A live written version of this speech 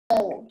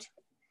old.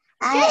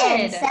 I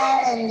am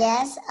 7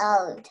 years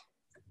old.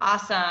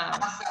 Awesome.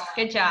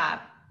 Good job.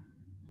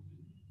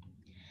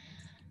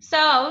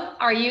 So,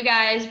 are you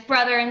guys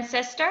brother and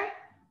sister?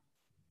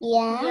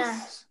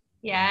 Yes.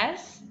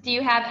 Yes. Do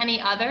you have any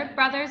other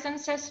brothers and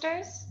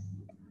sisters?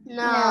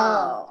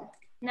 No.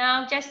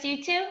 No, just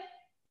you two?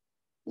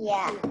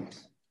 Yeah.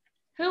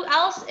 Who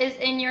else is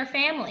in your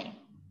family?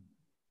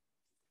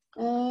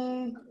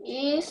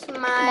 Is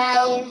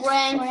my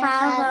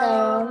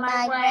grandfather,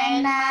 my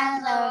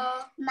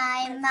grandmother,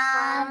 my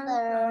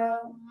mother,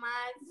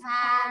 my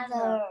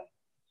father.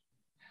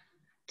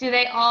 Do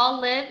they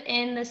all live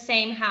in the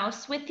same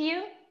house with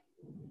you?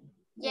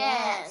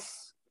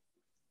 Yes.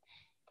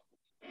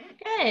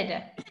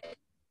 Good.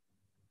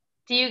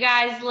 Do you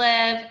guys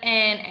live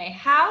in a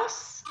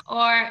house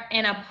or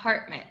an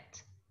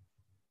apartment?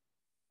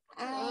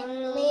 I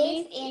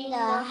live in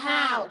the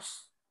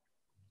house.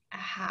 A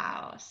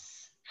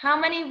house. How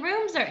many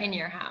rooms are in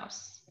your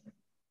house?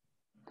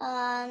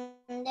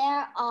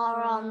 There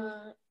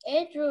are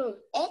 8 rooms.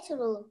 8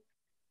 rooms.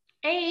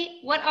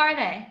 8? What are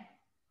they?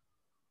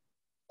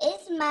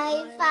 It's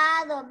my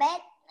father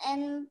bed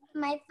and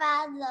my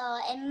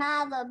father and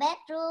mother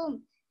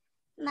bedroom.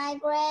 My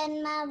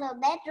grandmother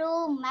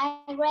bedroom, my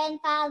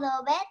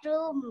grandfather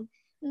bedroom,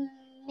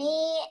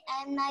 me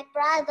and my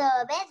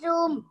brother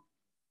bedroom,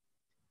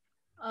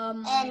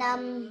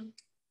 and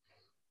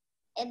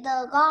in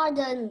the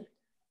garden,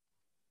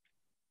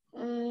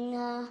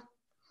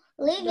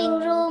 living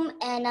room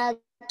and a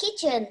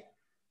kitchen,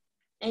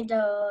 and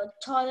the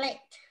toilet.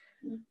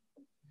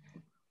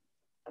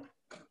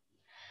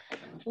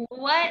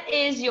 What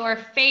is your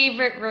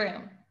favorite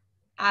room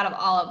out of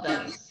all of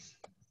those?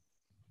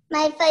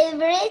 My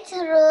favorite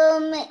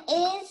room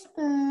is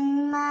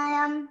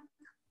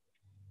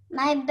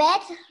my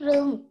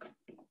bedroom.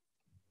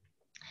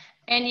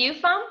 And you,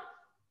 Phong?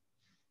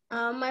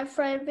 My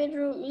favorite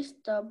room is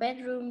the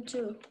bedroom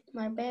too.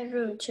 My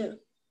bedroom too.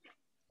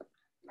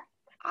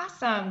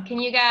 Awesome. Can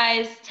you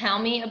guys tell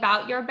me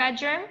about your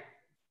bedroom?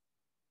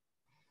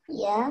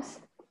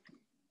 Yes.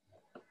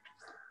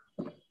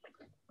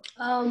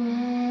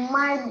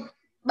 My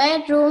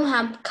bedroom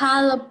have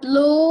color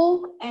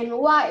blue and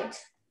white.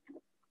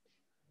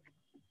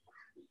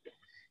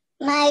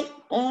 My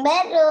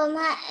bedroom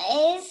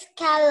is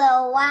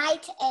color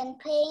white and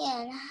pink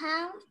and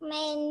have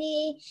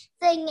many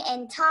things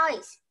and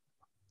toys.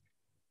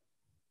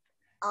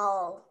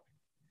 Oh.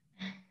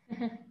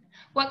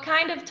 What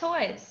kind of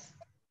toys?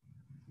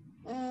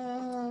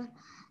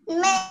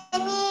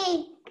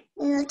 Many,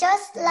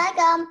 just like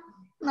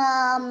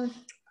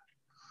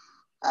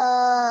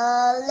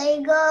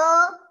Lego,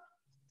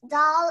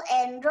 doll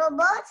and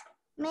robot.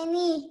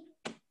 Many.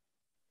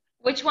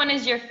 Which one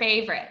is your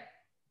favorite?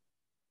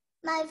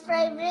 My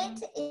favorite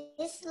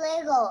is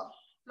Lego.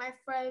 My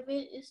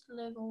favorite is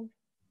Lego.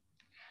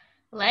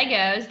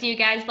 Legos. Do you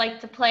guys like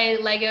to play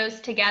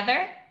Legos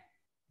together?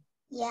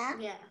 Yeah.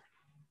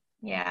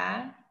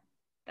 Yeah.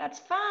 That's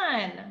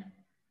fun.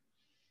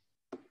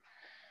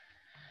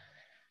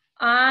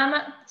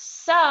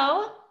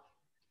 So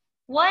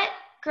what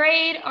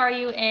grade are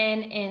you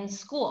in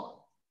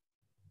school?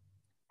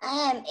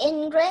 I am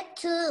in grade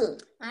 2.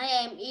 I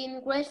am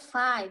in grade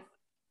 5.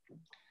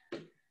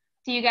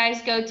 Do you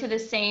guys go to the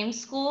same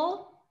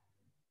school?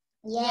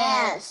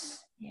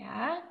 Yes.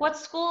 Yeah. What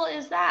school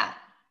is that?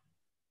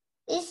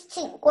 It's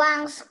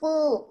Quang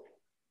School.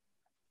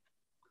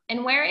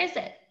 And where is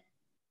it?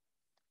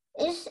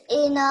 It's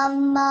in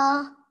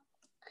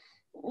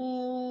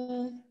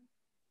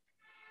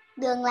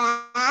Đường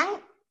Láng.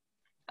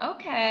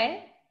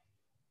 Okay.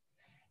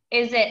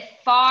 Is it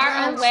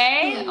far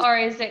away or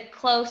is it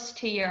close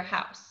to your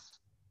house?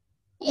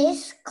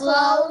 It's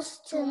close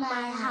to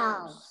my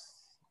house.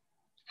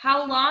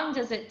 How long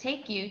does it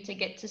take you to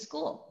get to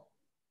school?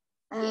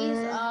 It's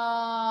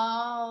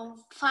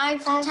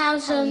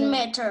 5,000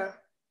 meters.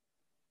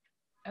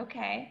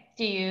 Okay.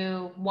 Do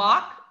you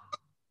walk?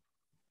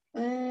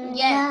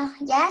 Yeah.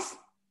 Yes.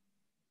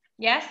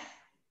 Yes?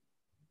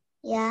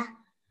 Yeah.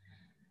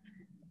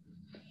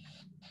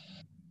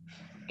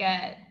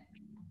 Good.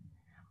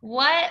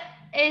 What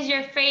is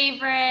your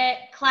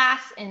favorite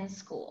class in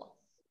school?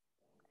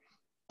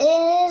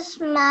 It's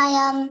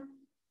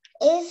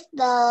it's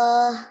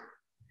the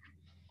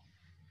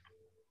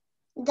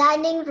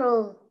dining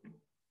room.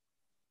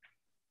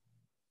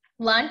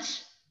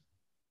 Lunch?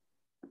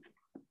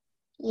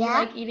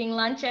 Yeah. You like eating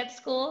lunch at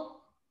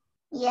school?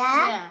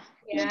 Yeah.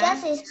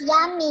 Because it's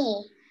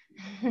yummy.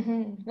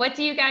 What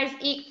do you guys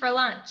eat for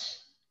lunch?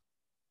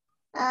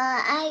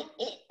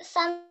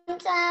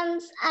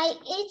 Sometimes I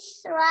eat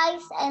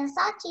rice and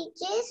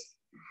sausages.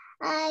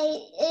 I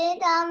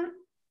eat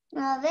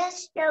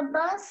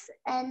vegetables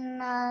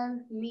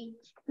and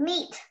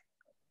meat.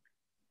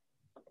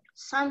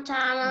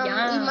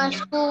 Sometimes in my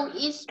school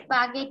eat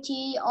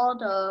spaghetti or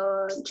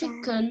the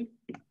chicken.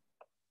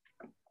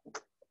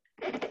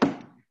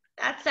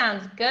 That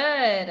sounds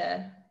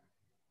good.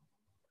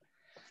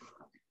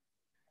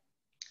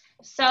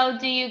 So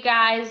do you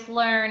guys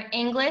learn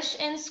English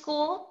in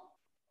school?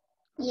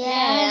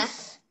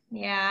 Yes.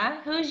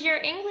 Yeah. Who's your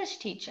English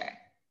teacher?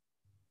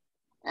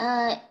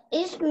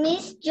 It's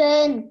Miss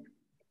Jane.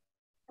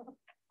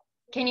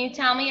 Can you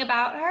tell me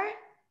about her?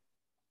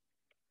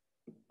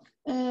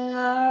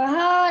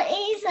 Her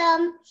is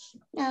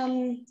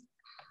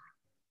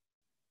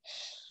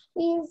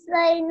she's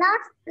like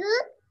not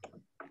good.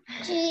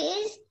 She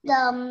is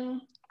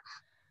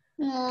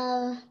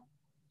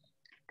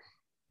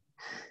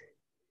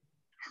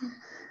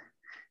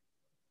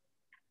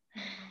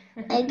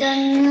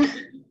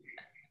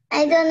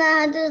I don't know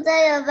how to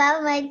say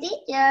about my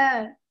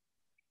teacher.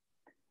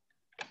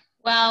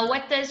 Well,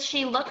 what does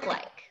she look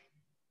like?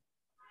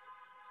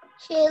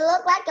 She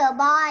looks like a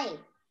boy.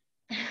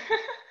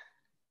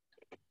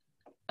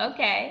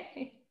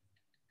 Okay.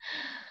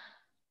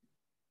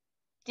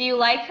 Do you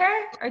like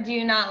her or do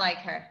you not like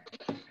her?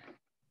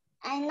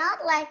 I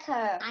not like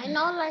her. I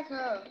not like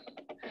her.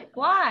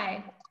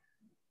 Why?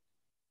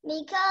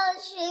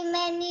 Because she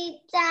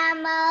many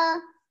time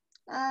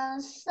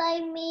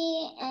say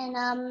me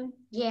and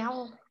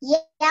yell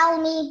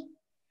me.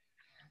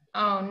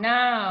 Oh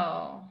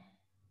no.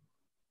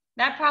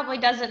 That probably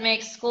doesn't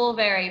make school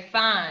very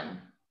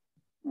fun.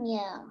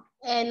 Yeah.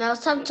 And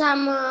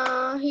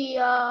sometimes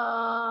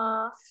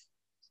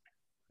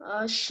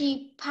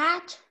she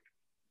pat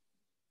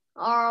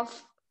or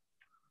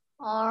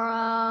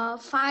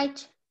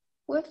fight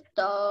with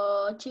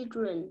the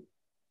children.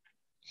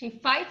 She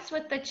fights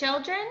with the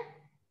children?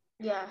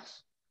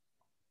 Yes.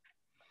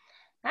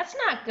 That's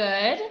not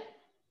good.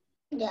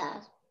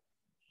 Yes.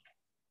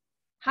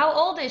 How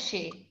old is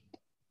she?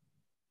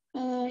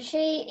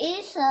 She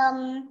is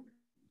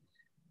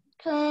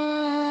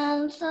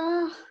 12,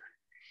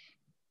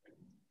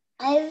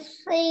 I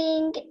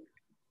think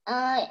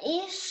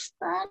is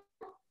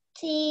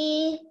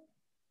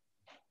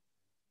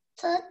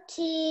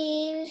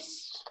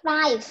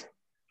 35.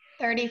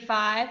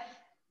 35?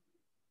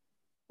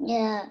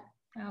 Yeah.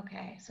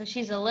 Okay, so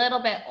she's a little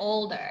bit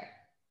older.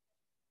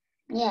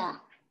 Yeah.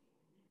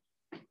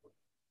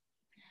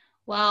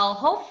 Well,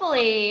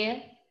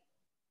 hopefully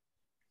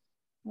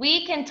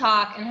we can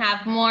talk and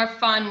have more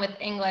fun with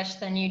English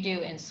than you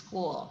do in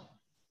school.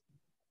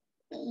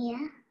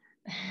 Yeah.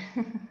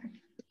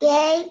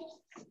 Okay.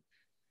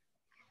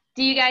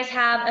 Do you guys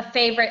have a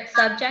favorite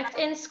subject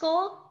in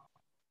school?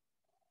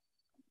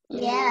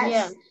 Yes.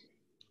 Yeah.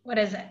 What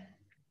is it?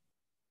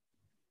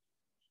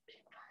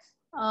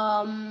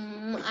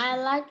 I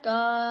like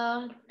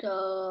the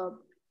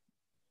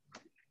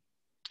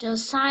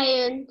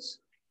science.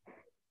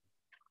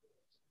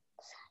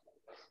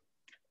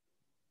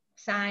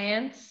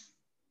 Science?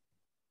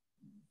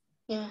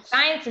 Yes.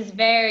 Science is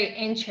very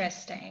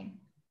interesting.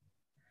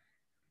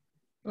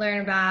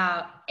 Learn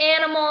about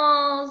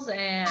animals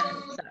and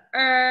the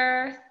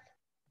earth.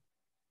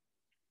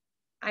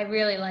 I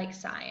really like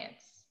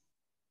science.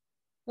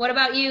 What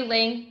about you,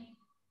 Ling?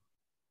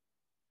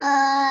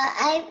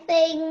 I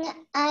think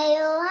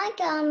I like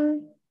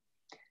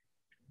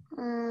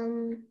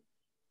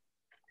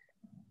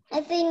I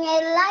think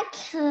I like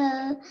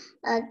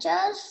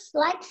just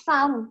like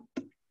fun.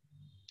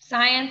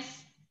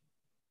 Science?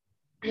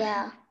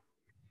 Yeah.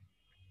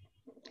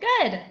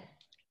 Good.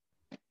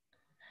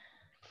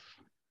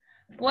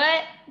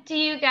 What do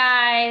you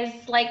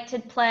guys like to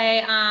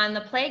play on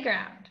the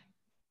playground?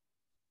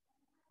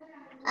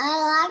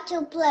 I like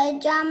to play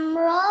jump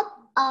rope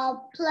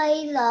or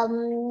play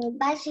the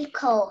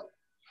bicycle.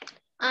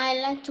 I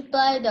like to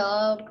play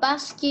the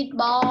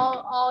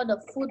basketball or the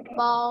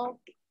football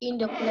in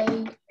the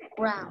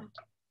playground.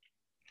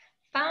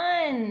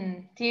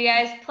 Fun. Do you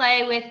guys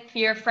play with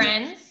your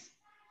friends?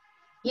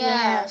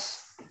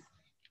 Yes.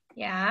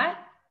 Yeah.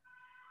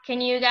 Can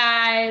you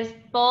guys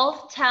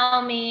both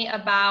tell me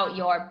about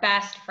your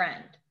best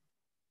friend?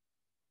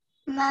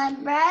 My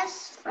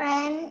best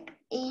friend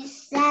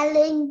is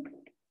Saling.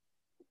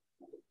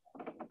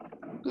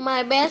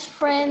 My best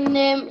friend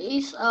name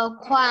is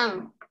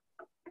Quang.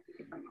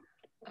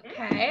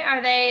 Okay.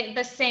 Are they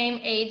the same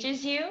age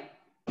as you?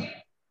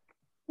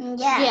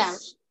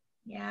 Yes.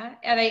 Yeah.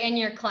 Are they in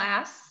your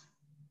class?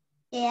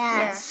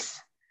 Yes.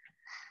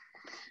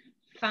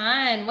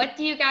 Fun. What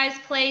do you guys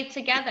play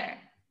together?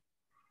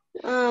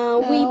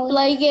 We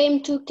play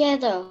game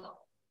together.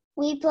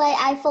 We play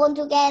iPhone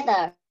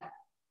together.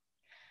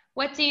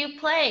 What do you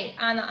play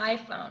on the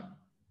iPhone?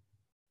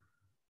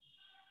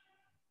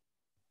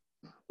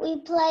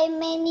 We play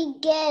many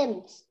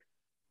games.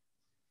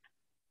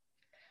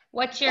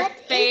 What's your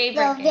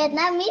favorite the game?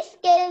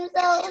 Vietnamese game,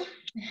 so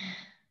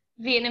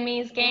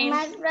Vietnamese games?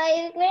 my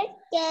favorite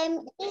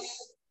game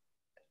is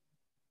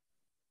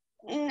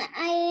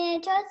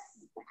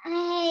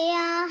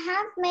I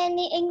have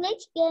many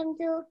English games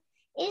too.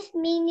 It's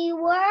Mini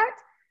World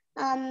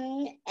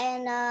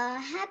and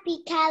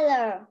Happy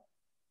Color.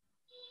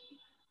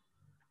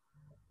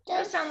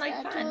 Those sound like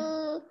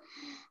fun.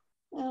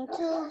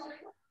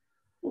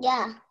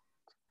 Yeah.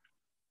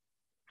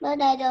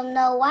 But I don't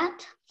know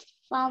what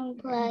fun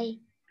play.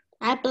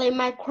 I play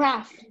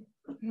Minecraft.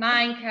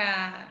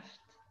 Minecraft.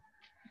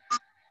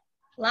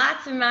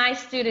 Lots of my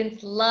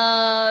students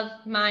love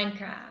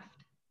Minecraft.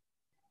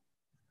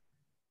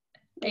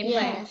 They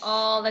play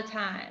all the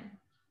time.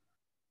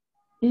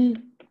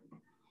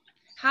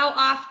 How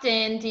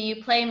often do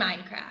you play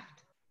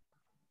Minecraft?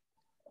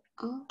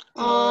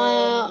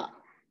 I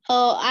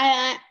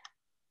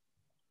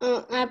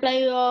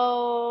play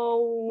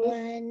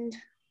when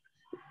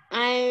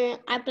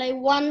I play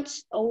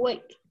once a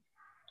week.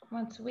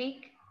 Once a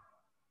week?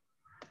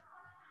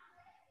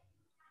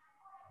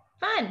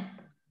 Fun.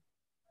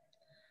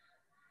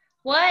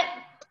 What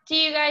do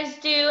you guys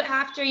do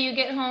after you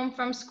get home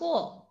from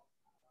school?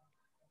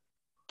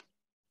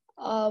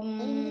 I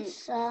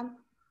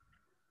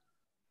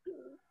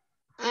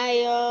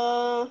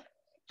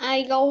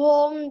go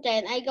home,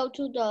 then I go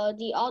to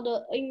the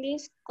other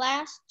English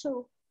class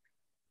too.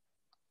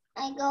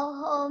 I go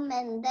home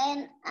and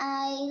then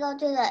I go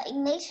to the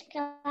English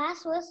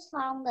class with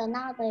Phong,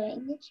 another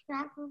English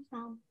class with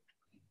Phong.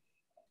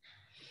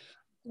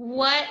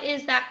 What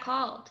is that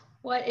called?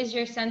 What is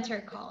your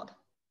center called?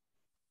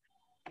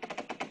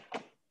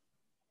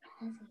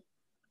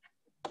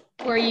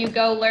 Where you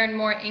go learn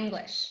more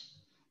English?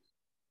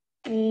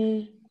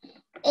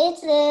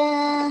 It's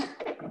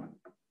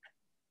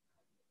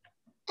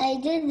I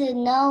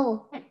didn't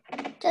know.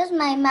 Just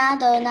my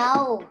mother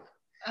know.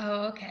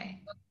 Oh,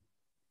 okay.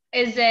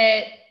 Is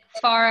it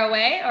far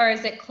away or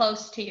is it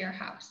close to your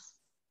house?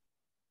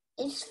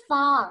 It's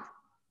far.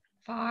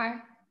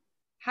 Far?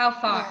 How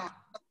far?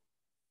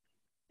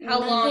 Yeah. How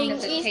long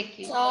does it take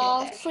you to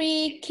get there?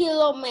 3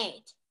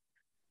 kilometers.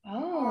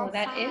 Oh,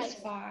 that is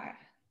far.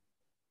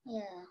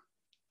 Yeah.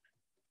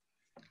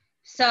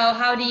 So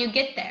how do you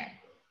get there?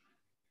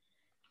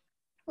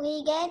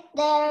 We get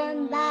there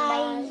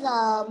by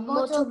the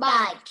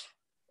motorbike.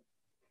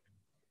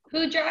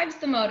 Who drives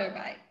the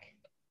motorbike?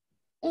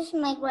 It's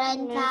my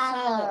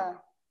grandfather.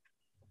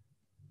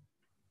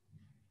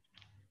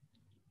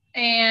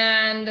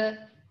 And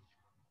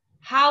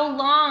how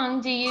long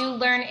do you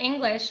learn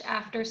English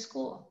after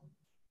school?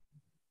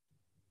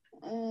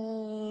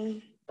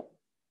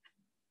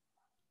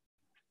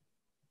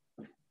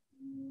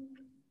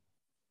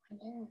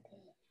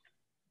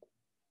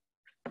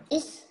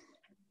 It's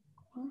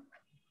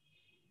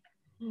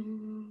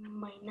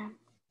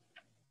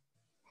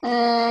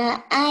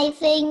I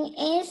think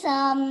it's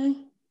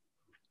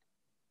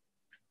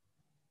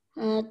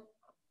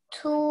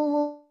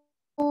 2,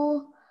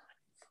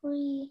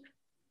 3,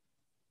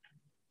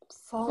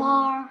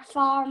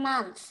 4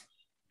 months.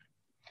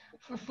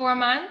 For 4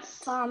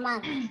 months? 4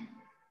 months.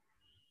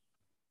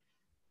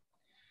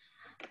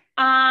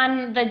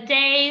 On the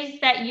days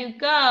that you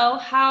go,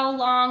 how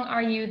long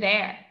are you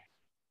there?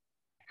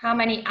 How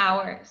many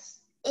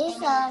hours? It's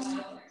 2.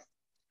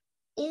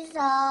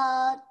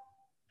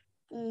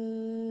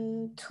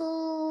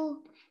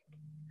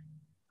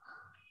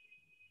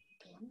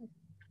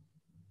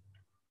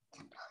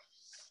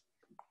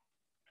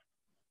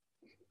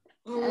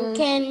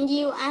 Can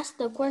you ask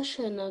the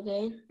question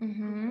again?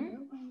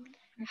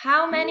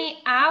 How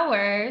many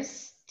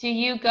hours do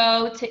you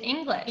go to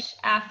English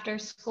after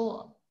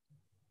school?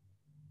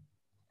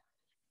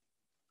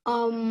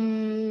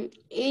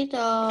 It's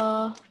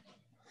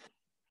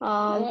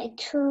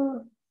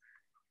 2.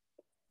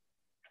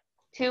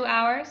 2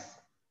 hours?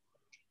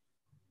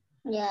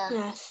 Yeah.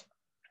 Yes.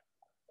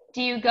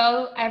 Do you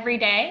go every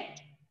day?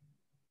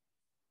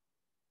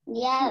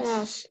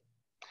 Yes.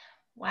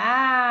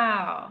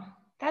 Wow,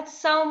 that's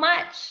so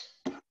much.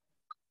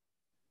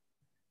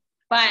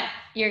 But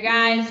your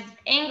guys'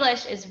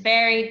 English is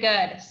very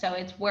good, so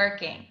it's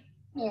working.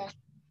 Yeah.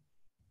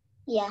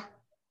 Yeah.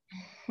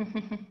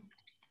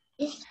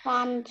 It's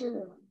fun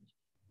too.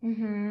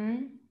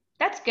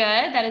 That's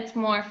good that it's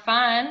more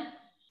fun.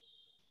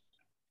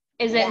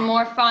 Is it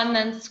more fun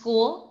than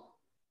school?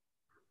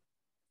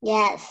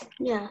 Yes.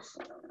 Yes.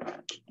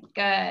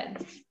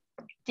 Good.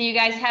 Do you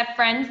guys have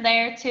friends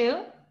there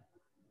too?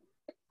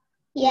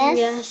 Yes.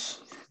 Yes.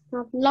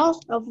 Lots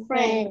of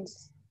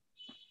friends.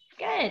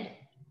 Good.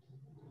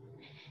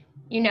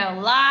 You know,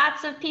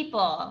 lots of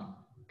people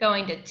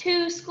going to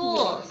 2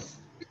 schools.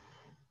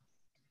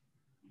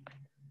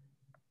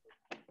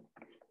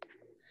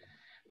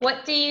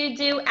 What do you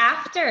do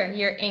after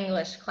your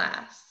English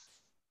class?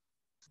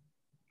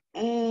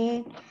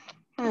 I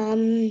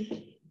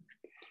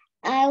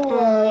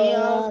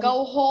will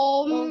go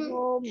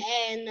home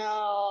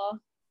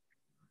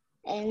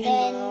and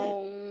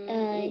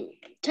then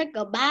take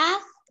a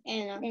bath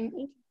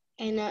and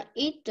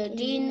eat the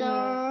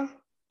dinner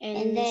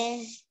and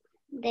then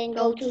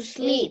go to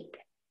sleep.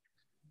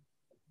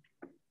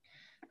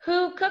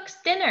 Who cooks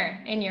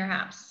dinner in your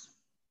house?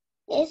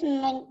 It's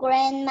my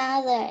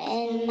grandmother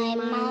and my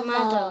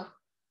mother.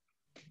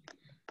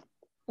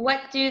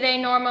 What do they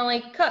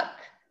normally cook?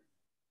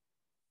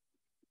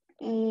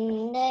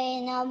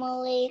 They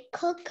normally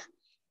cook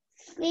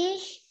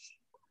fish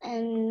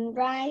and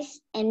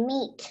rice and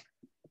meat.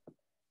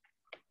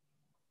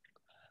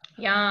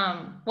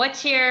 Yum.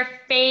 What's your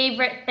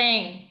favorite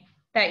thing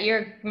that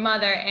your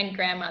mother and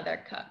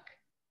grandmother cook?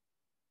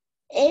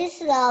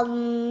 It's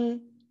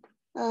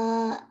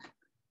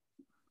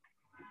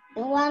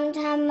one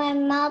time my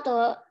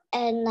mother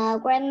and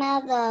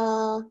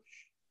grandmother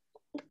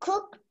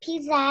cook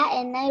pizza,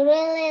 and I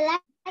really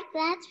like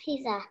that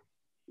pizza.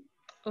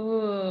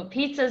 Ooh,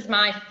 pizza's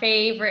my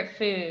favorite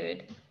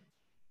food.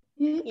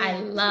 Yeah, I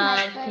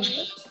love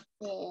pizza.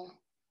 Yeah.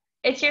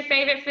 It's your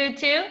favorite food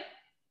too?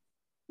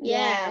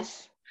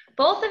 Yes.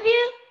 Both of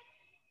you?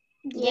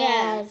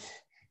 Yes.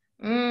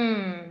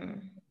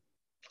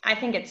 I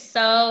think it's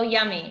so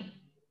yummy.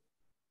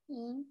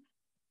 Mm.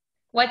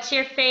 What's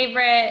your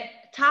favorite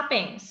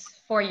toppings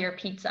for your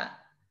pizza?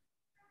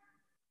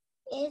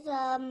 It's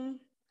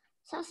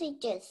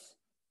sausages.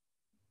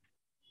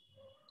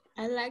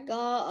 I like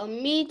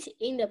meat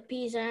in the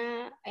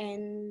pizza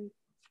and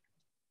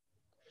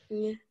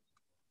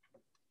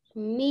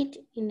meat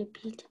in the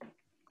pizza.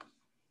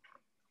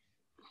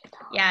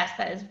 Yes,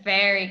 that is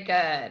very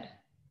good.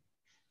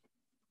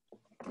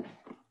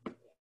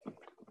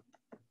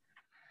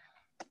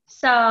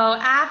 So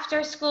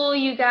after school,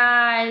 you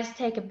guys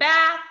take a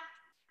bath,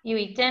 you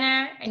eat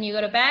dinner, and you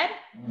go to bed?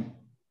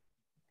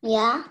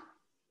 Yeah.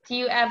 Do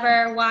you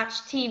ever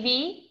watch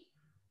TV?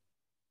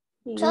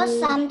 Just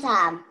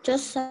sometimes.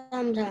 Just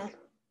sometimes.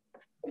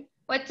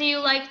 What do you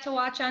like to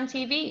watch on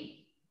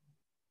TV?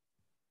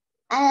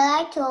 I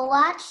like to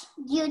watch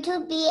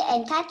YouTube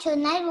and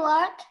Cartoon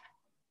Network.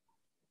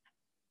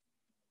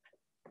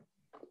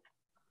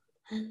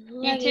 I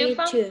like YouTube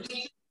it too.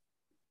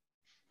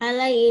 I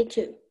like it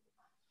too.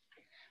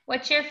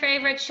 What's your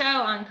favorite show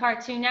on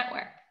Cartoon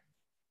Network?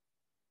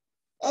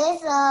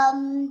 It's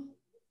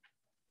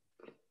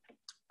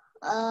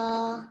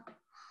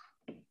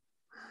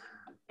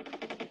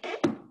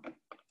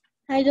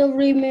I don't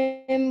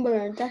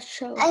remember that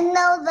show. I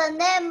know the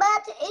name,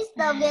 but it's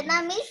the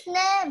Vietnamese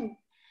name.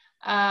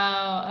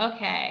 Oh,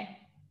 okay.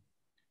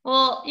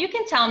 Well, you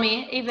can tell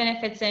me, even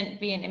if it's in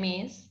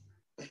Vietnamese.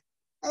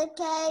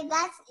 Okay,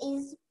 that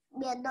is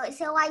Biệt đội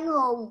siêu anh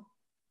hùng.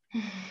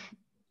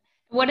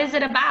 What is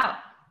it about?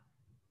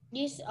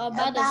 It's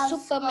about the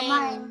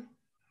Superman.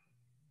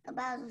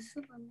 About the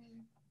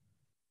Superman.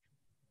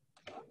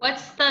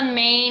 What's the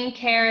main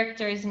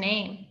character's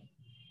name?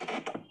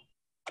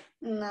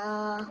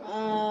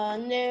 No.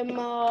 Name,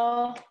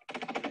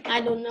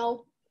 I don't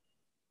know.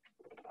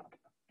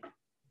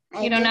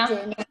 You don't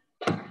know?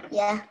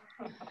 Yeah.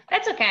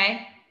 That's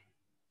okay.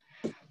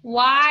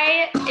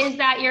 Why is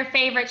that your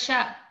favorite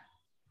show?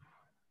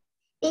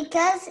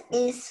 Because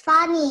it's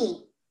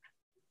funny.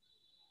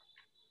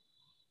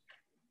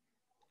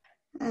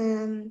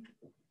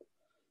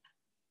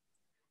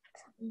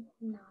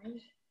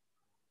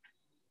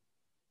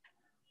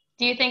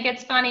 Do you think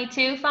it's funny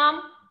too,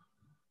 Phong?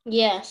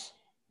 Yes.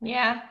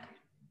 Yeah?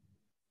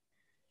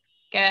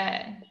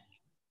 Good.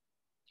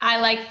 I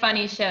like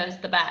funny shows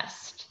the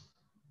best.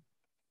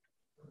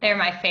 They're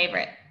my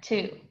favorite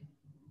too.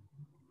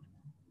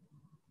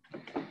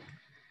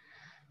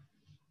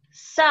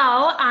 So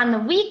on the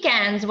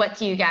weekends, what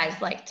do you guys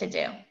like to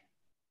do?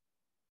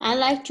 I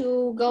like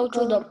to go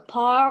to the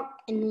park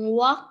and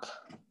walk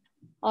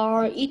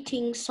or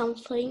eating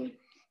something.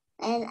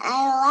 And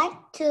I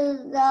like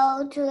to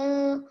go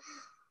to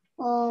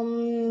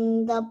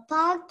the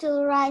park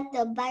to ride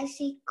the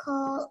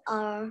bicycle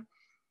or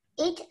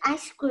eat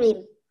ice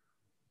cream.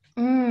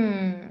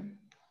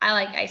 I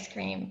like ice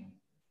cream.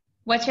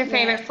 What's your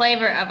favorite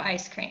flavor of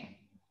ice cream?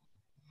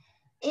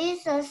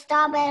 It's a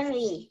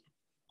strawberry.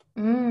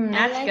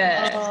 That's I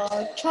good.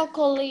 like,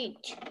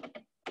 chocolate.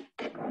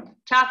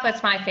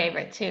 Chocolate's my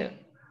favorite too.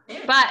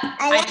 But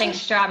I think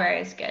strawberry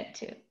is good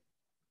too.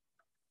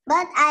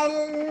 But I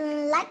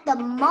like the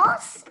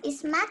most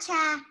is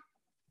matcha.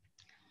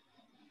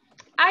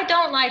 I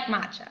don't like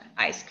matcha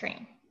ice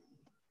cream.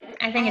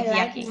 I think it's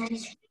yucky.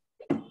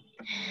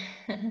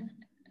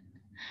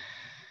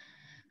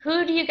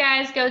 Who do you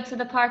guys go to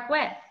the park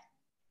with?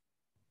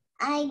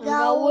 I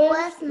go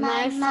with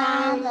my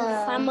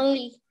mother.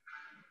 Family.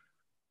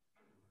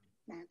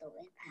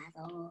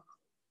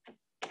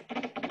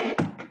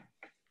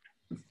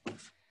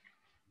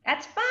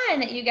 That's fun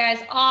that you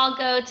guys all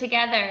go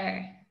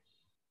together.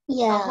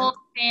 Yeah. The whole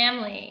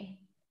family.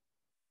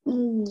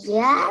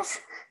 Yes.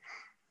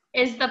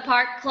 Is the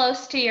park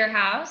close to your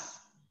house?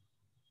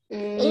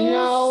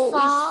 No, it's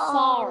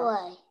far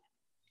away.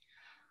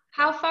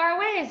 How far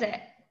away is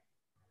it?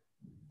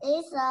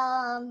 It's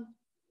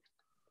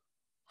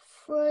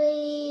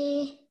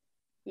 3.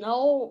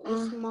 No,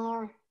 it's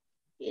more.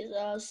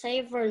 It's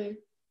 7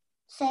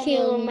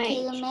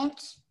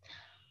 kilometers.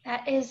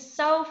 That is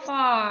so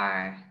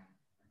far.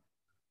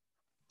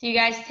 Do you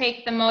guys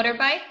take the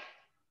motorbike?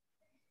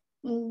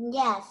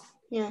 Yes.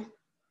 Yeah.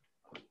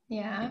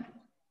 Yeah.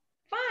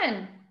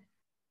 Fun.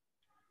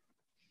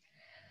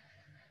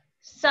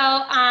 So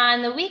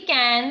on the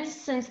weekends,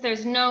 since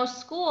there's no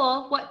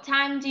school, what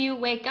time do you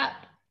wake up?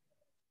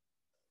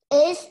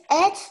 It's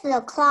 8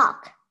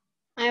 o'clock.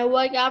 I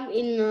wake up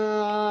in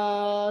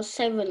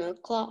 7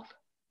 o'clock.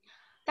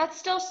 That's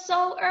still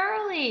so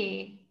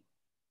early.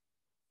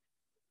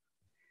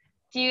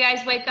 Do you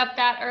guys wake up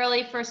that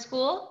early for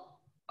school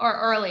or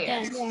earlier?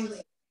 Yes.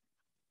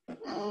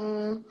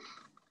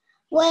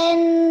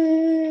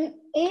 When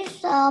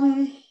it's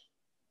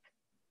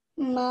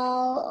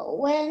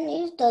When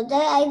is the day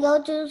I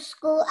go to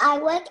school, I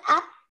wake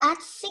up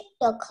at 6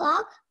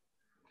 o'clock.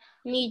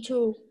 Me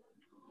too.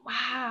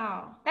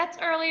 Wow, that's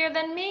earlier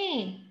than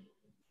me.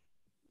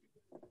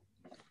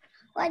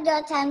 What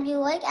your time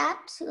you wake up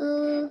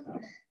to?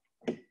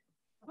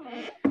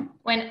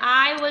 When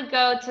I would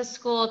go to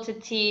school to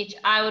teach,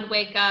 I would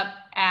wake up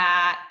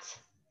at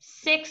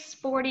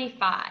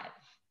 6:45.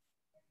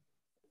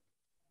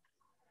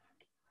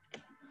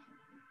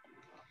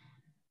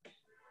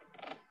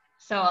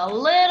 So a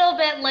little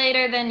bit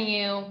later than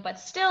you, but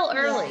still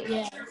early.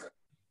 Yeah.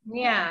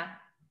 Yeah.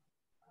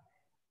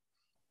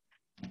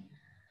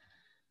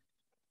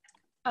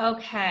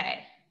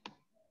 Okay.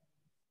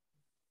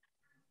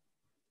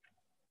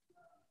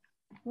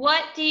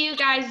 What do you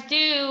guys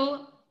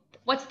do?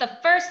 What's the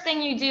first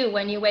thing you do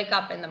when you wake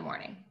up in the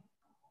morning?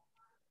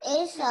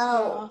 Is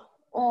brush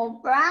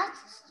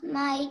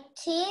my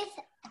teeth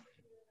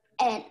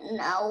and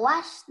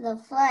wash the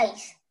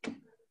face.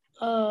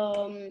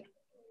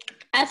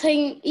 I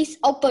think it's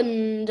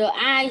open the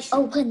eyes.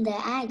 Open the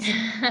eyes.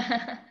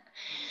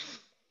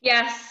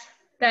 Yes,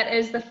 that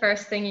is the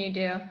first thing you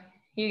do.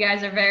 You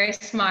guys are very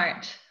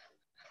smart.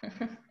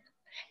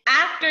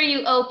 After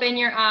you open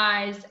your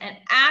eyes and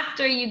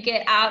after you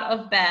get out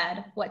of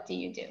bed, what do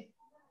you do?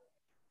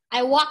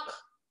 I walk.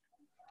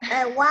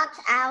 I walked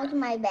out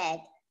my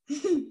bed.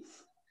 To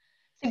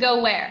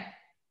go where?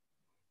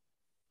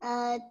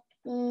 To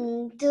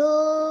the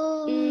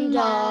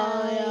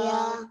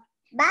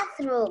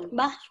bathroom.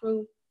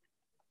 Bathroom.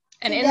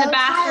 And To in the go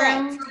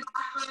bathroom, toilet.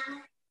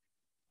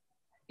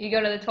 you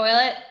go to the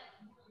toilet?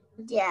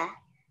 Yeah.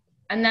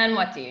 And then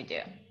what do you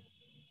do?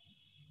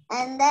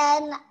 And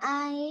then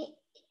I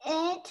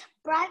eat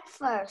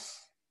breakfast.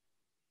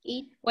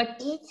 What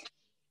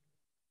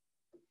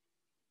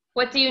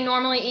do you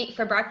normally eat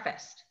for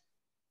breakfast?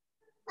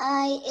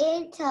 I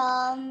eat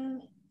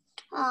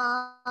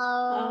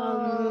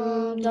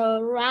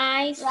the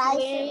rice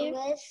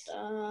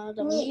with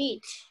the meat.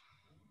 meat.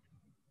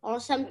 Or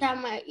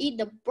sometimes I eat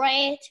the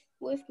bread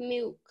with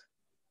milk.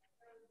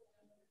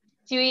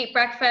 Do you eat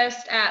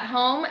breakfast at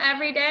home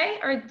every day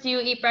or do you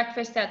eat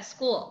breakfast at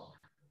school?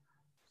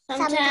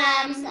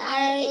 Sometimes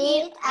I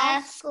eat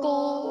at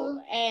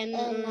school and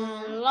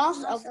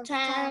lots of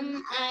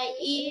time I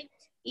eat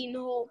in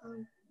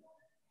home.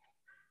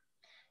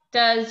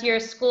 Does your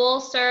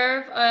school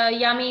serve a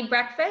yummy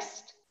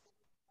breakfast?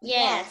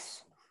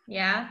 Yes.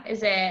 Yeah,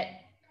 is it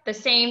the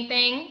same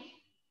thing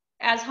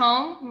as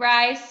home?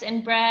 Rice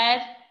and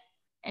bread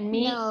and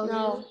meat?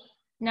 No.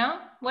 No?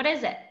 What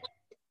is it?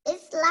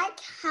 It's like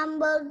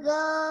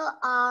hamburger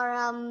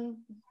or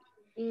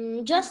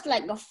just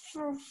like a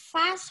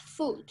fast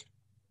food.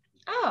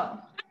 Oh.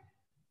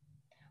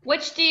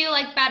 Which do you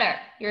like better?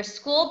 Your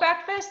school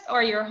breakfast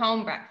or your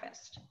home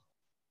breakfast?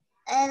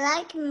 I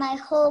like my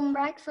home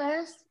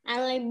breakfast. I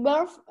like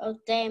both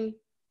of them.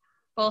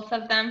 Both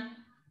of them?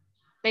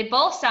 They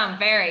both sound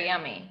very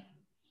yummy.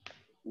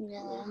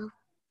 Yeah.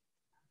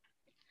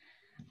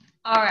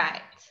 All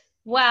right.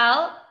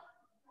 Well,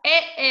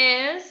 it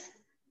is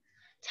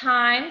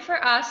time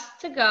for us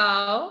to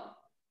go,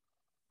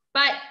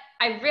 but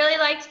I really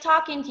liked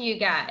talking to you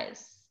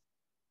guys.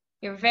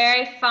 You're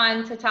very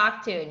fun to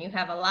talk to and you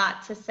have a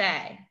lot to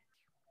say.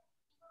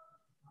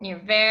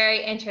 You're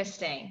very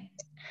interesting.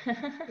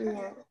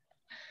 Yeah.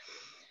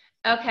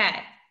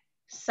 Okay,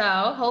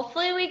 so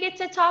hopefully we get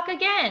to talk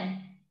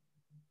again.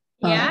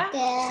 Yeah?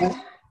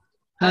 Yeah.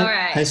 All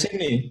right. Hi,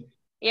 Sydney.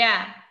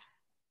 Yeah.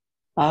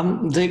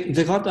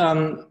 They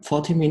got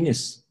 40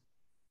 minutes.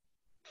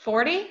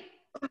 40?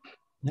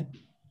 Yeah.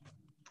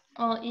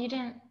 Well, you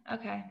didn't.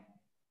 Okay.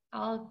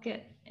 I'll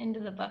get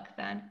into the book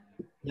then.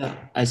 Yeah,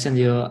 I send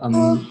you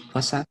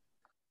WhatsApp.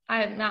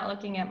 I'm not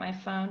looking at my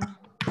phone.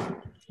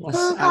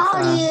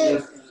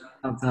 WhatsApp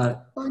of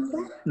the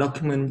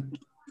document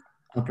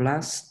of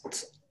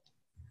last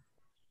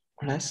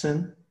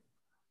lesson.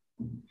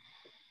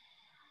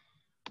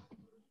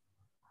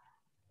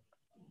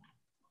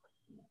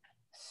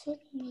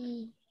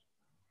 Sydney.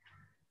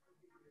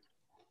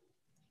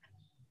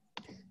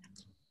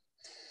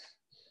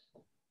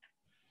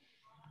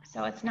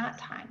 So it's not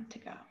time to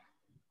go.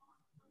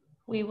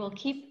 We will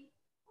keep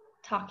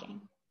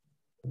talking.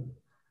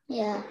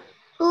 Yeah.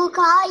 Who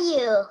called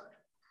you?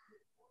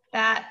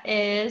 That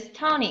is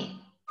Tony.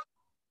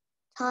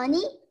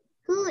 Tony?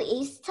 Who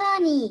is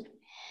Tony?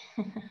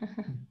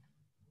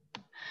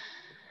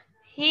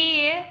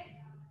 He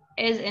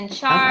is in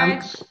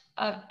charge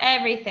of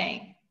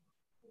everything.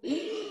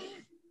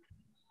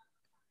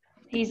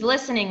 He's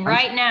listening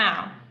right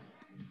now.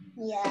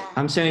 Yeah.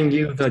 I'm sending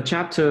you the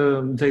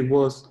chapter they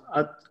was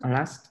at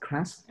last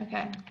class.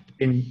 Okay.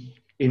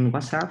 In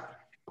WhatsApp.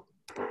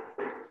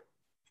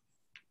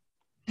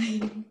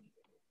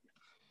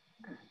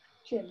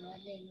 Chuyển màn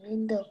hình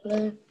liên tục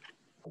lên.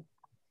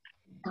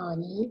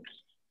 Tony.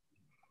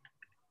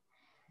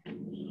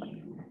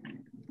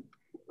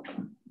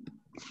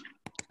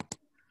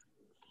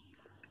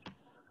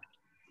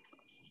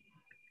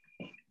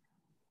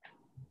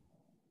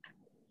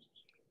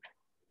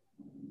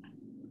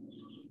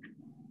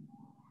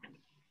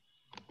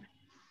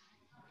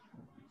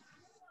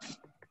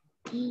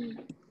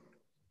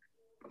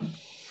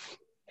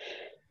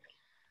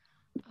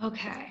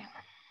 Okay.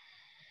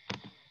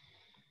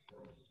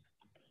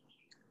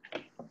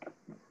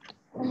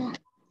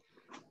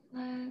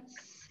 Let's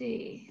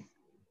see.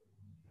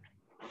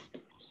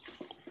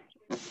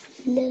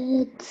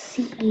 Let's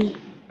see.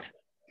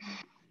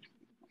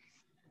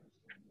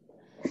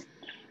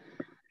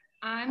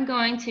 I'm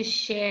going to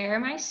share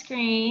my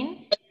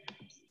screen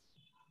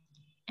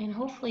and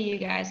hopefully you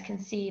guys can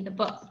see the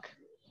book.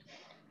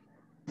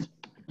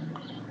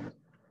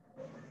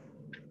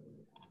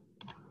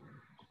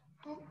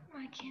 Oh,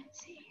 I can't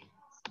see.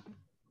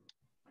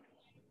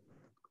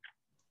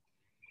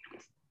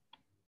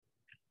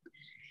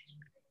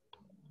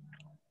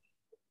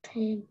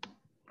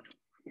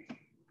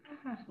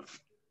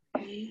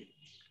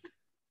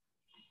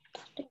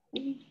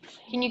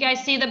 Can you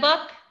guys see the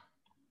book?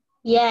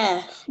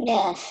 Yes.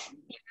 Yes.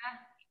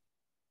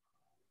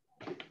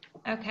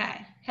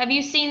 Okay. Have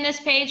you seen this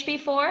page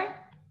before?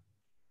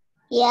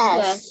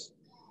 Yes.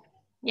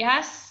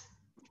 Yes?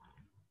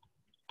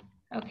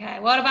 Okay.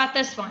 What about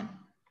this one?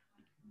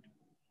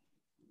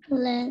 I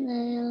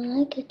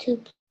like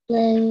to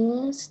play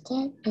with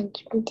that and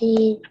to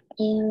do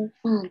their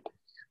fun.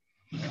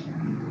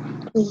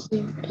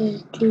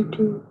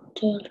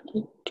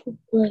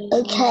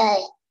 Okay.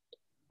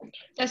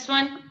 This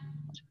one?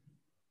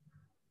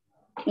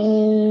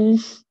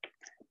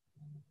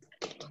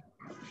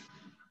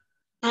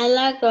 I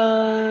like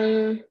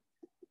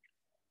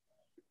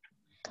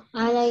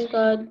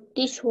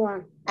this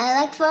one.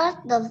 I like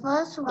the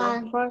first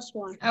one. The first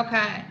one.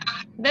 Okay.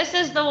 This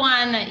is the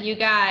one that you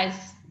guys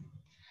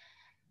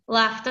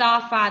left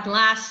off on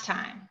last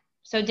time.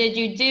 So did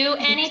you do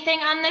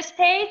anything on this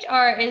page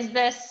or is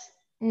this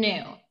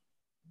new?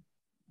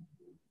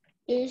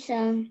 Is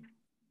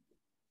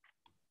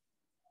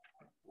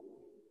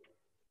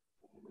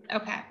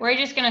Okay, we're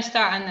just going to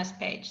start on this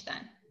page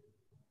then.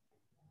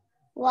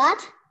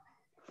 what?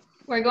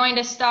 We're going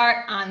to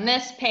start on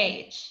this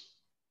page.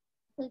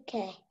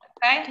 Okay.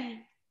 Okay?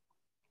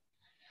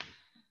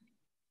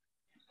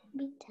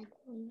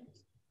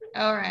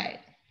 All right.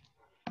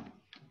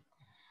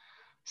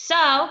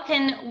 So,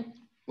 can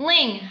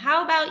Ling,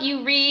 how about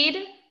you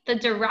read the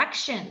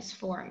directions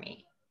for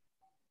me?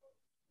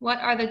 What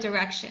are the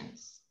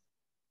directions?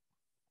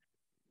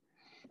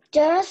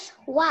 Just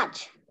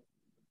watch.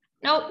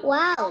 Nope.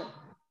 Wow.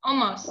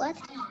 Almost. What?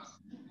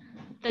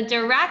 The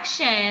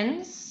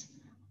directions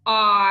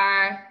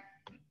are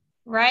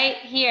right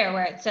here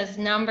where it says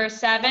number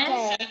 7.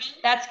 Okay.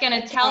 That's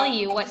going to tell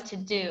you what to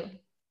do.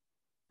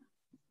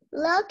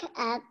 Look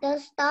at the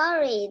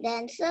story,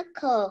 then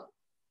circle.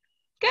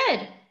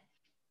 Good.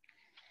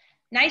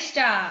 Nice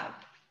job.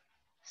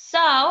 So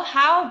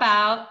how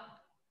about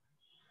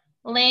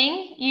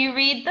Ling, you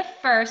read the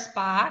first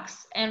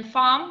box, and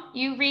Phong,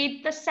 you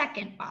read the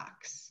second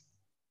box.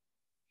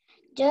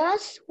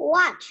 Just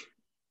watch.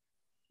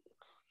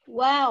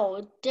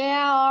 Wow, they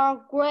are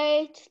a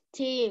great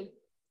team.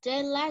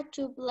 They like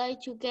to play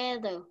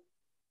together.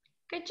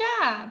 Good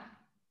job.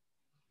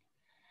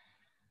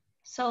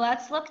 So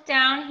let's look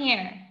down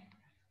here.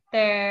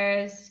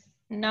 There's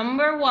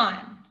number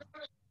 1.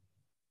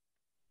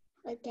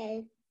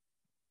 Okay.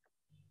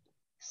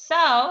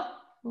 So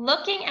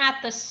looking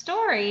at the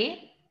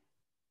story,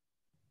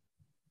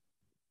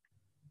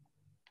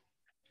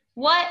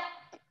 what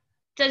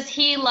does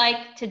he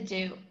like to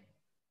do?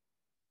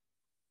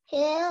 He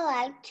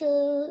like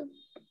to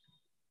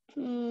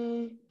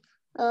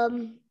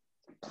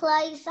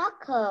play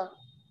soccer.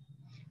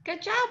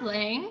 Good job,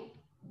 Ling.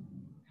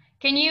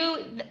 Can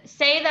you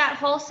say that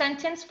whole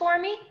sentence for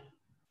me?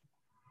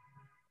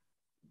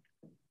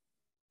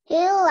 He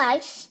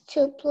likes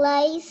to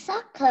play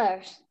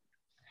soccer.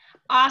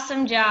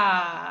 Awesome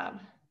job.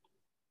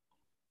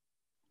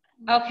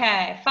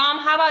 Okay, Phong,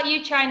 how about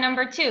you try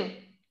number 2?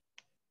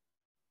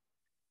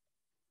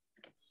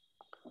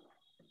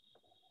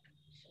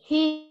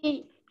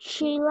 She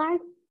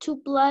likes to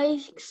play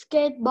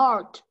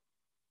skateboard.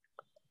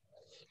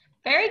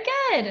 Very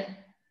good.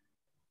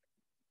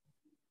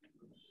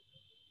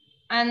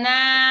 And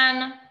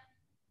then,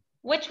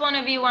 which one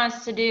of you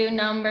wants to do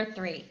number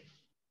 3?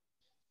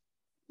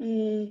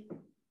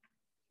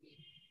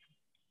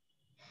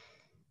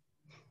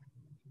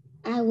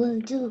 I will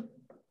do.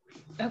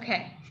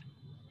 Okay.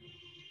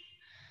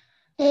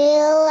 He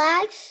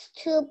likes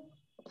to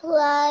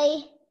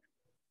play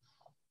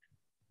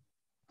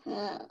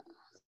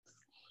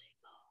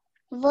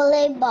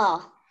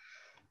volleyball.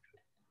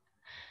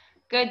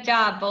 Good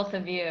job, both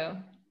of you.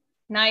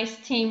 Nice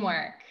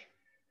teamwork.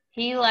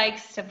 He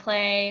likes to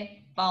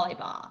play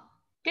volleyball.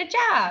 Good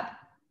job.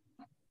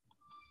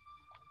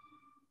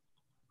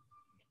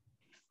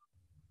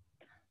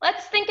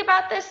 Let's think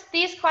about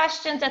these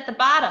questions at the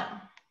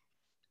bottom.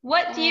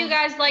 What do you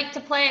guys like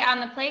to play on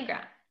the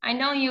playground? I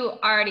know you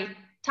already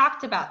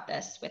talked about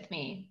this with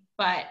me,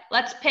 but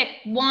let's pick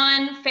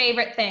one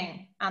favorite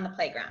thing on the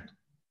playground.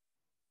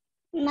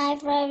 My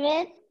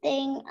favorite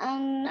thing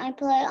I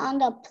play on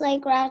the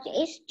playground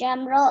is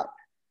jump rope.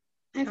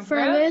 My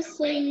favorite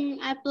thing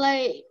I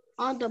play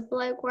on the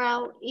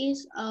playground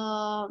is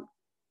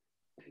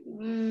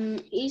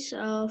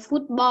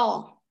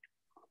football.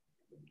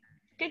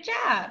 Good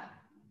job.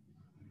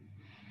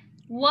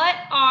 What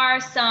are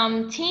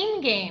some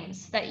team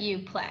games that you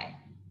play?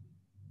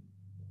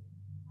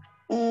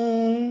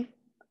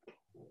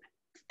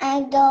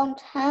 I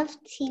don't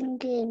have team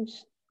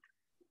games.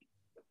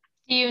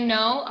 Do you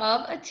know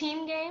of a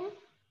team game?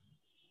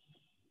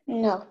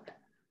 No.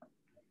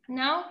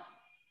 No?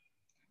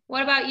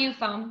 What about you,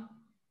 Phong?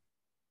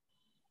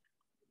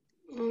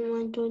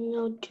 I don't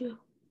know too.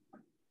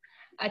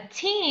 A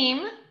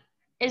team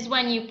is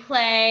when you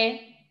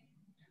play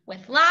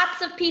with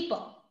lots of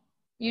people.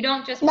 You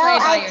don't just play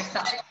by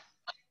yourself.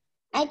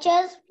 I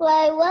just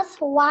play with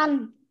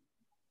one.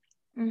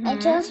 I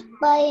just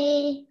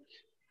play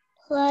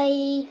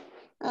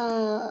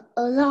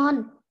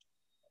alone.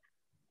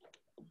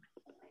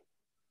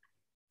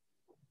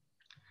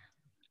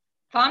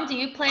 Phong, do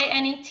you play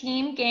any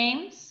team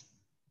games?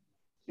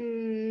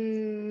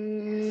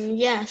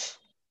 Yes.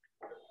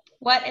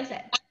 What is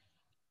it?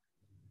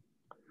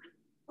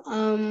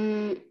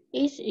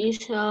 It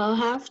is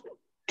have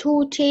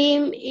two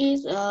team.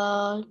 Is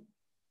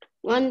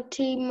one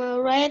team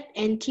red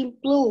and team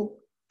blue.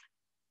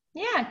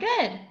 Yeah,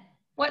 good.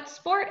 What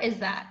sport is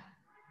that?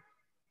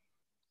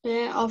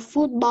 Yeah, or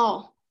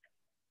football.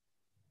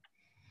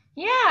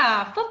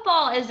 Yeah,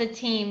 football is a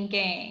team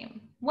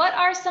game. What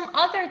are some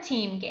other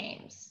team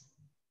games?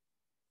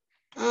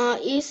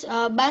 It's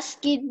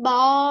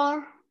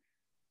basketball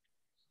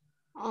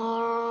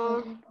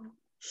or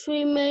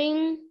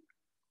swimming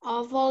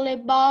or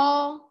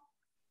volleyball.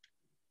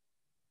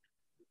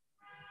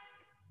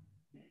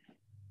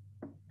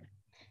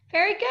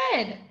 Very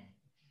good.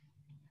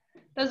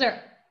 Those are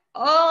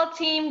all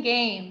team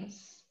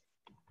games.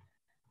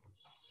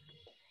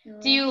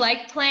 Do you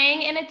like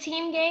playing in a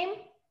team game?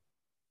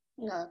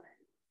 No.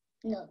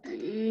 No.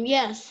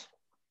 Yes.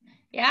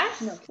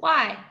 Yes? No.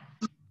 Why?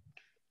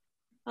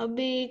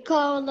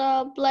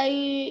 Because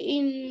play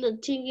in the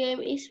team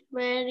game is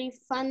very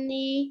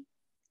funny.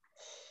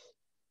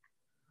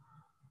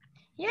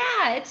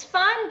 Yeah, it's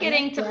fun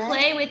getting to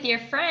play with your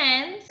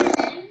friends.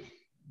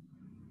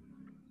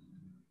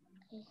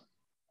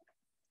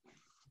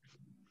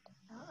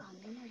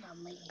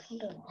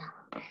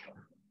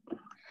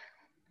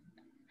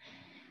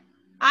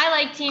 I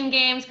like team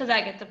games because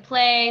I get to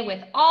play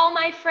with all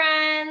my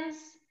friends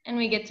and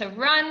we get to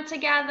run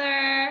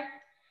together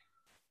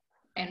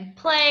and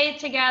play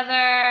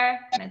together.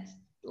 And it's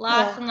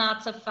lots and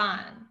lots of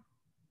fun.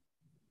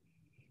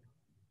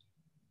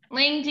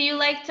 Ling, do you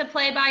like to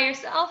play by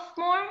yourself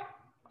more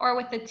or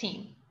with the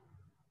team?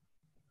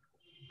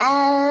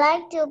 I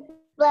like to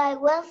play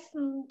with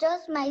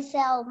just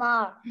myself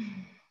more.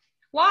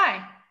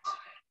 Why?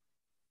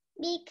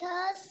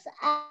 Because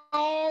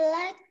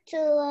I like to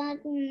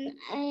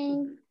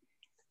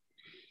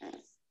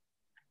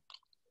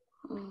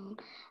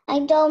I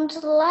don't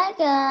like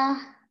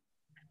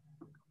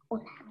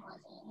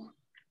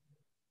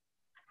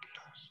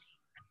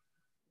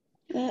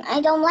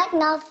I don't like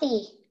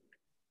nothing.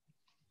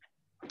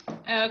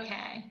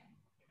 Okay.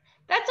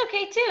 That's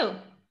okay too.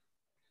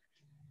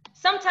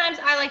 Sometimes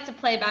I like to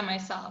play by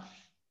myself.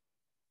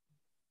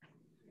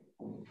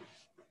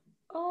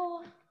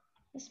 Oh,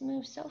 this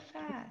moves so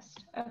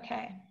fast.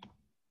 Okay.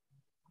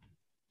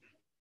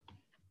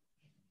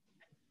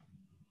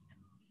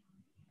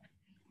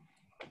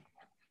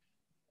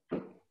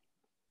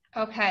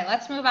 Okay,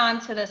 let's move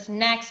on to this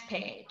next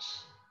page.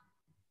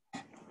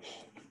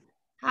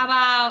 How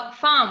about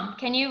Phong?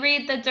 Can you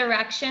read the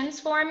directions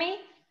for me?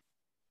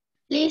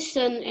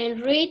 Listen and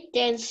read,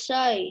 then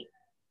say.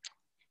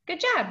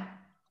 Good job.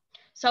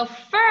 So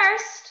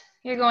first,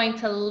 you're going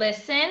to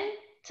listen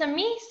to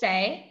me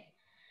say.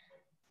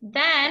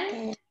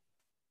 Then,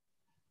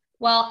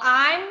 while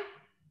I'm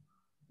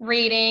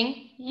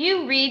reading,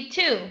 you read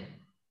too.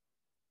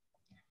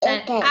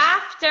 Then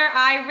after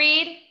I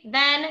read,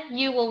 then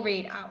you will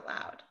read out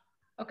loud.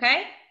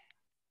 Okay?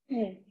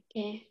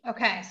 Okay.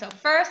 Okay, so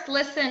first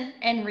listen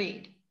and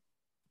read.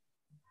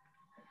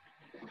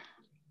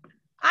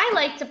 I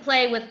like to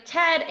play with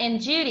Ted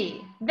and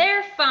Judy.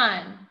 They're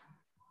fun.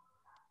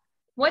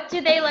 What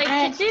do they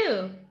like to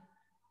do?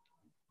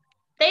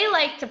 They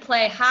like to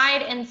play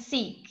hide and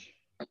seek.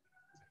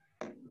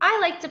 I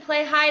like to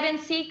play hide and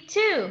seek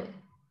too.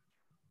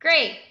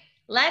 Great,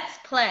 let's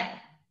play.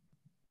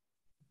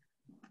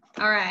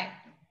 All right.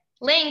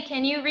 Ling,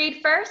 can you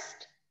read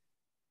first?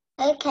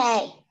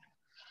 Okay.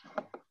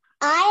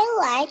 I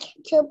like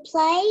to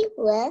play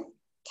with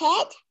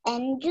Ted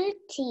and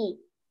Judy.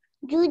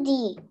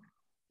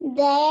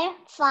 They're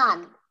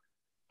fun.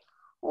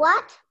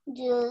 What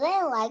do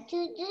they like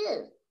to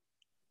do?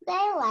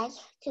 They like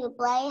to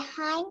play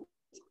hide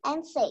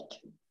and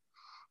seek.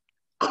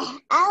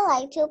 I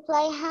like to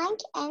play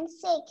hide and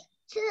seek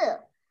too.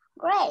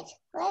 Great,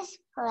 let's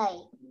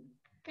play.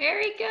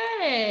 Very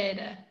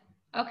good.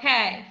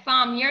 Okay,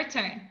 Phong, your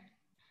turn.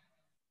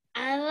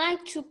 I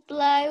like to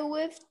play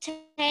with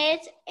Ted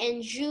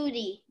and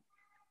Judy.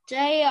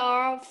 They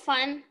are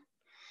fun.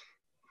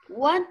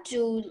 What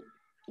do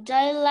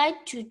they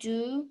like to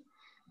do?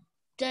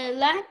 They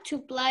like to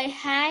play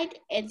hide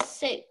and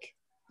seek.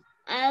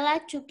 I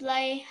like to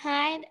play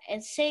hide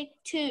and seek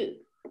too.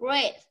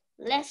 Great,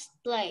 let's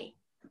play.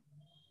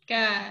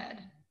 Good.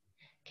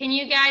 Can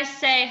you guys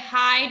say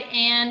hide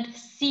and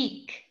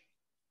seek?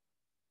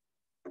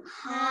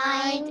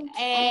 Hide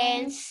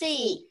and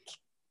seek.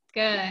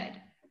 Good.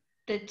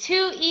 The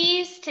two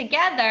E's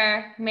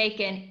together make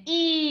an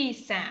E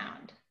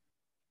sound.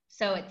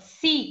 So it's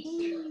seek.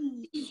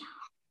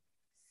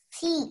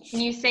 Seek. Can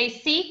you say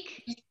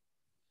seek?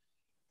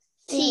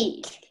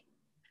 Seek.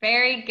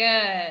 Very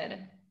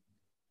good.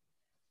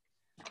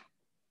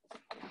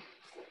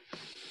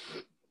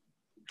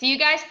 Do you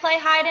guys play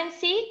hide and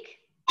seek?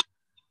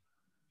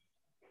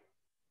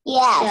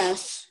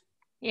 Yes.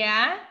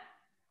 Yeah?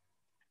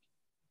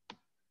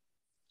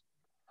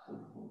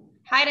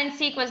 Hide and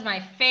seek was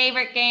my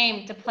favorite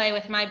game to play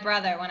with my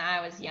brother when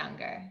I was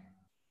younger.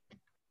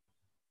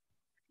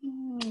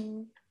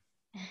 I'm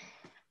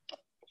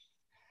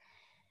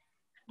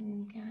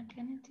not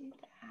gonna do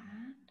that.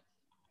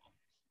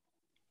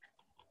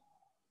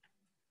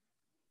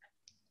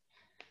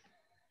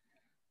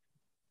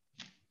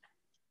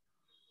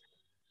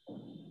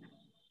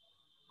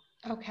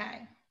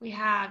 Okay, we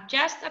have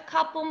just a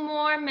couple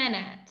more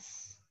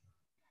minutes.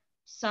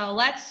 So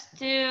let's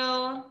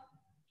do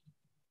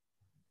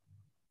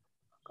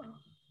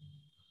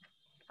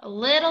a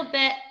little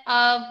bit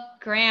of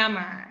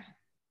grammar.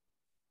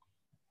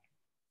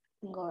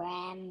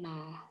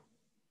 Grammar.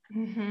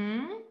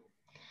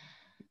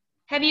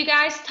 Have you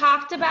guys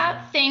talked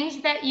about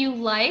things that you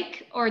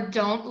like or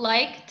don't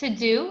like to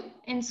do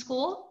in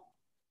school?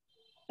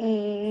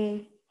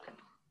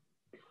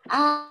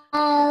 I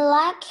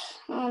like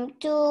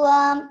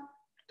to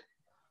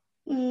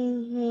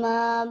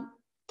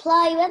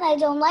play, but I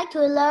don't like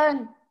to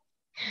learn.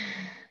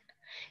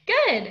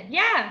 Good,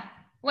 yeah.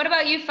 What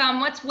about you, Fam?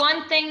 What's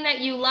one thing that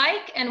you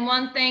like and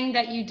one thing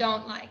that you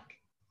don't like?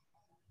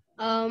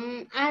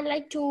 I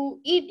like to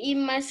eat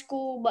in my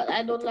school, but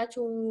I don't like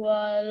to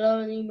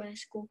learn in my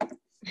school.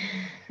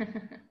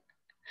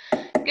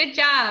 Good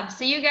job.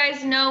 So you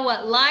guys know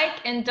what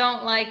like and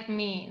don't like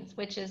means,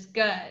 which is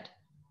good.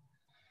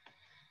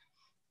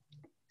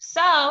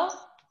 So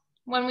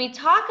when we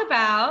talk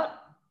about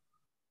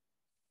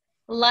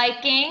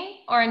liking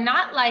or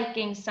not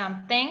liking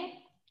something,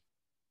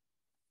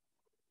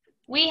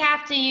 we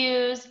have to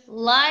use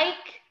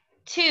like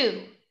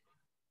to,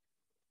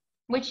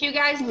 which you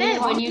guys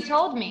did when you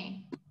told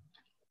me.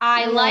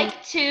 I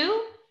like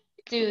to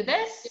do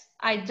this.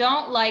 I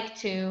don't like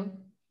to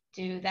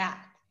do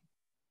that.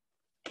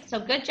 So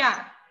good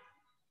job.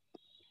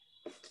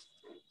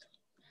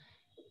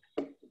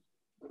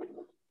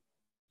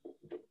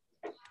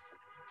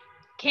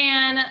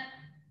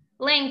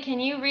 Ling, can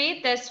you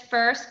read this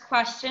first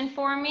question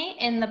for me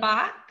in the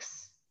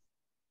box?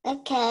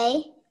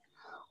 Okay.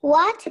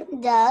 What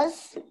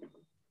does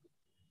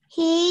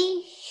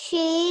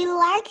she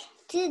like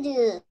to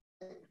do?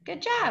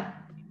 Good job.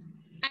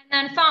 And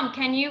then Fam,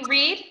 can you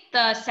read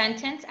the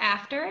sentence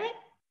after it?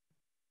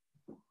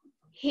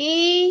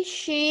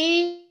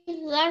 She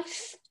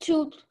likes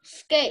to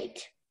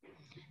skate.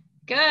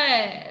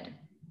 Good.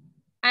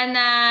 And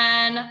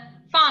then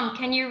Fam,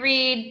 can you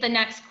read the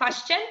next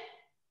question?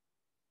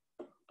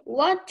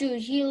 What do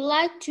he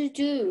like to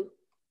do?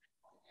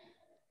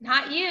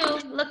 Not you.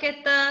 Look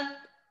at the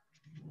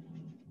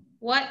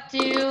what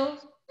do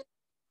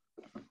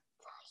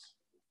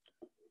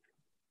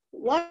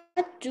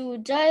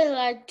they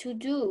like to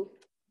do?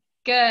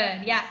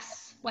 Good,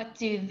 yes. What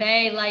do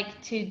they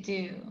like to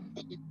do?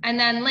 And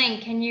then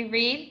Ling, can you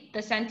read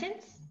the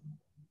sentence?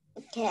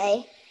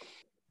 Okay.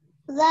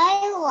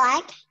 They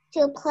like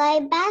to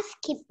play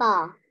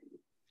basketball.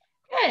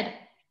 Good.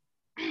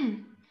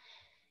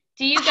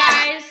 Do you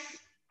guys,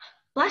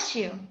 bless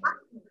you.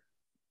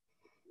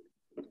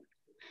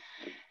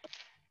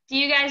 Do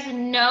you guys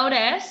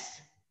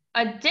notice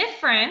a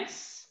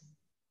difference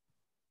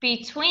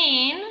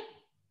between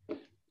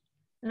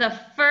the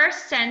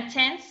first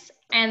sentence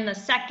and the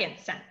second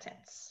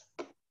sentence?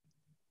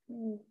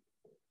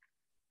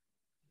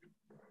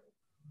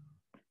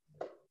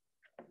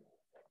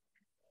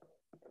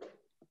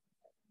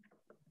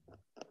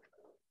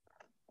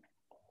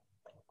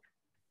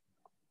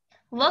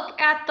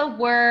 Look at the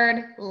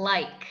word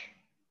like.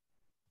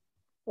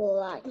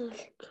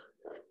 Like.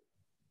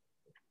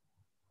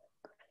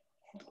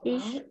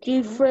 It's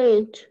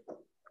different.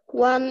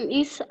 One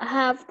is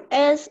have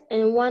S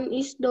and one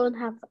is don't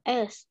have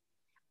S.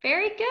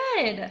 Very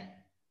good.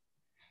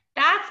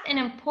 That's an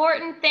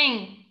important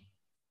thing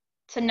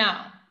to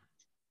know.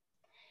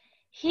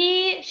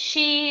 He,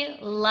 she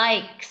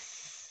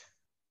likes.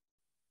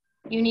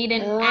 You need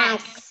an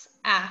S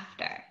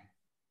after.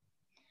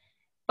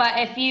 But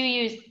if you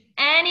use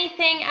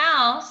anything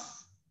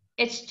else,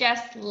 it's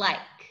just like.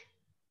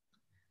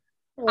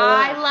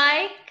 I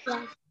like.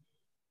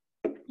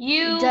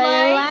 You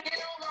like.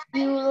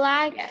 You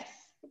like. Yes.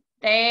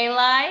 They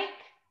like.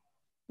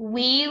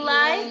 We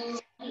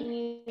like.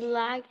 We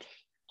like.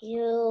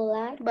 You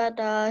like. But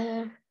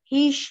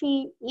he,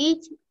 she,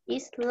 it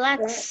is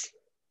likes.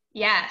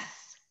 Yes,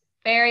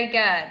 very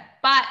good.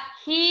 But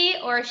he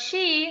or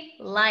she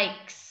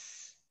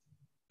likes.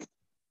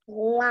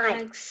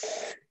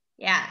 Likes.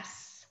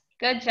 Yes,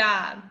 good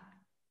job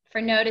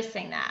for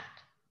noticing that.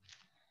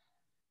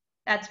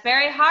 That's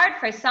very hard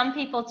for some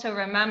people to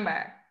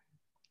remember.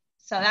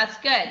 So that's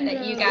good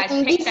that you guys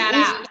picked that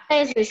out.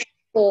 This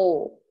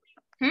symbol.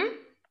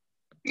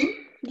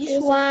 This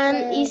This one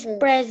is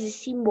present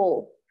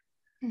symbol.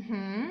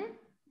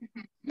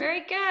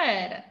 Very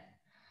good.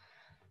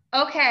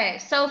 Okay,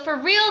 so for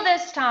real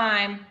this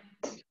time,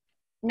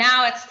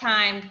 now it's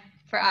time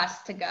for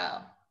us to go.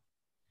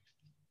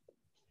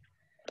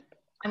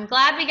 I'm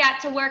glad we got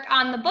to work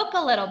on the book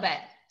a little bit,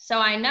 so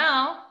I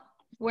know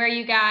where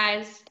you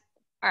guys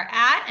are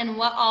at and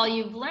what all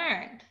you've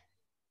learned.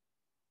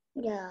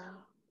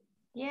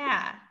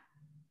 Yeah.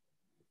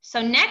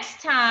 So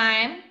next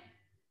time,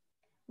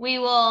 we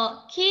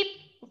will keep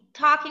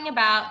talking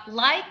about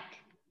like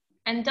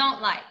and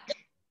don't like.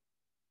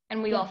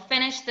 And we will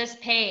finish this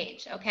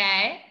page,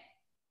 okay?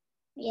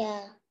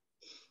 Yeah.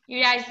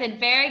 You guys did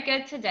very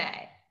good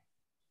today.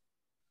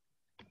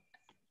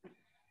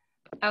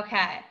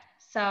 Okay,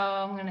 so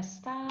I'm gonna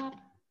stop.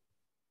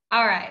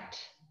 All right.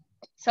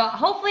 So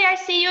hopefully I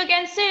see you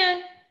again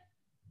soon.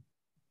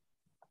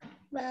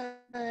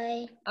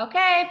 Bye.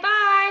 Okay,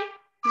 bye.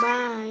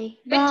 Bye.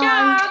 Good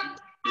job.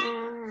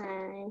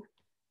 Bye.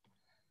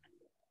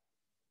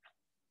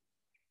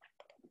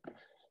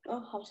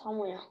 Học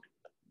xong rồi à?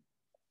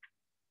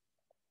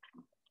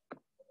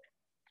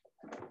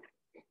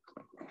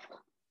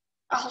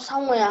 Học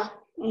xong rồi à?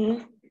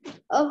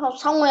 Học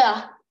xong rồi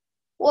à?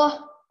 Wow.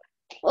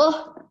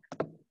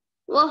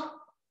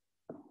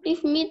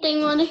 Leave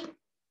meeting luôn đi.